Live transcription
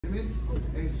tournaments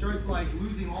and starts like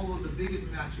losing all of the biggest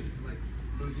matches, like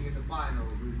losing in the final,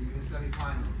 losing in the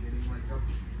semi-final, getting like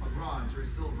a bronze or a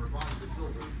silver,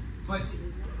 but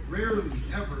rarely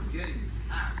ever getting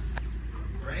past,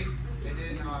 right? And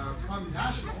then come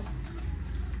nationals,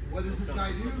 what does this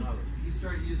guy do? He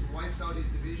just wipes out his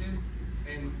division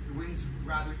and wins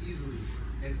rather easily.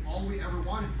 And all we ever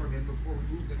wanted from him before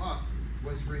we moved him up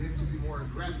was for him to be more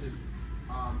aggressive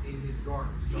in his guard.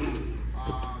 So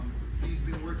he's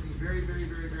been working very, very,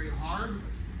 very, very hard,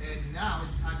 and now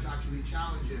it's time to actually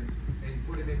challenge him and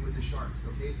put him in with the Sharks.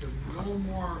 Okay, so no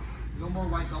more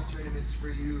white belt tournaments for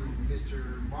you,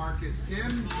 Mr. Marcus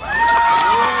Kim.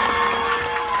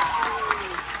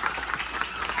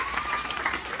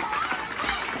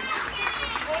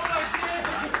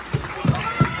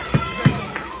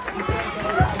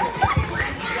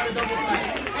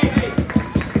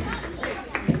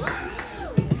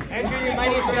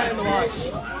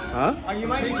 Huh? You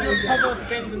might need to do a couple of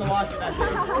spins in the wash that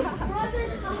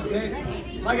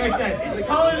day. Like I said,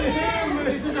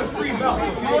 this is a free belt.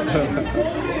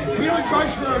 We don't charge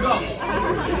for our belts.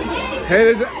 Hey,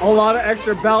 there's a lot of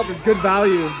extra belt. It's good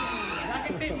value. That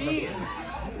can fit me.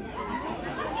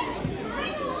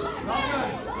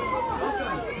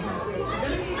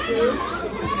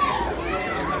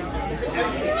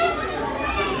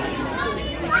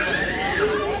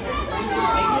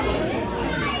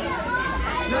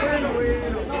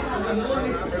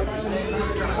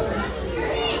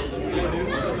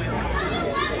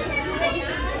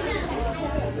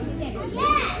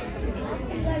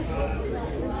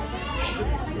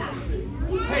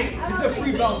 Hey, this is a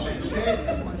free belt, man, okay?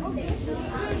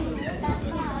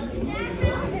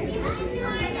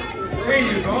 There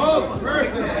you go.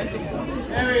 Perfect.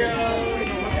 There we go.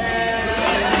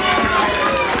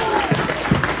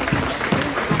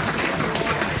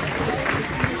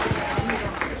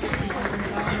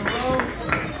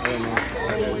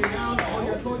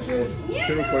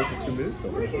 Can we play for 2 minutes?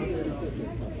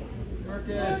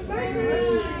 Marcus.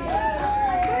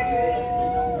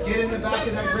 Get in the back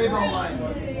of that gray belt line.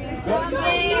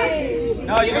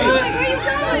 No, you can do it.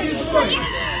 Where are you going?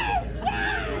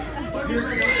 You're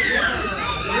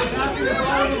back in the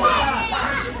bottom of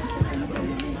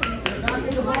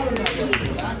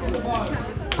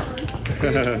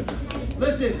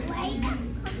the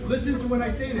Listen to when I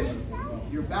say this.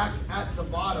 You're back at the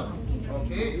bottom,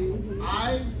 okay?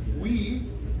 We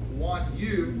want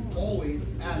you always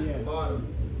at the bottom,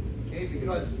 okay?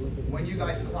 Because when you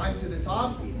guys climb to the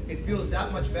top, it feels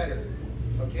that much better,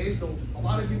 okay? So a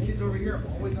lot of you kids over here,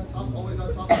 always on top, always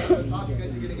on top, always on top, you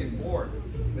guys are gonna get bored.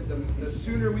 But the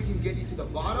sooner we can get you to the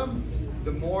bottom,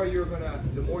 the more you're gonna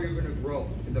grow,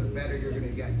 and the better you're gonna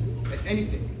get at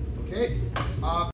anything, okay?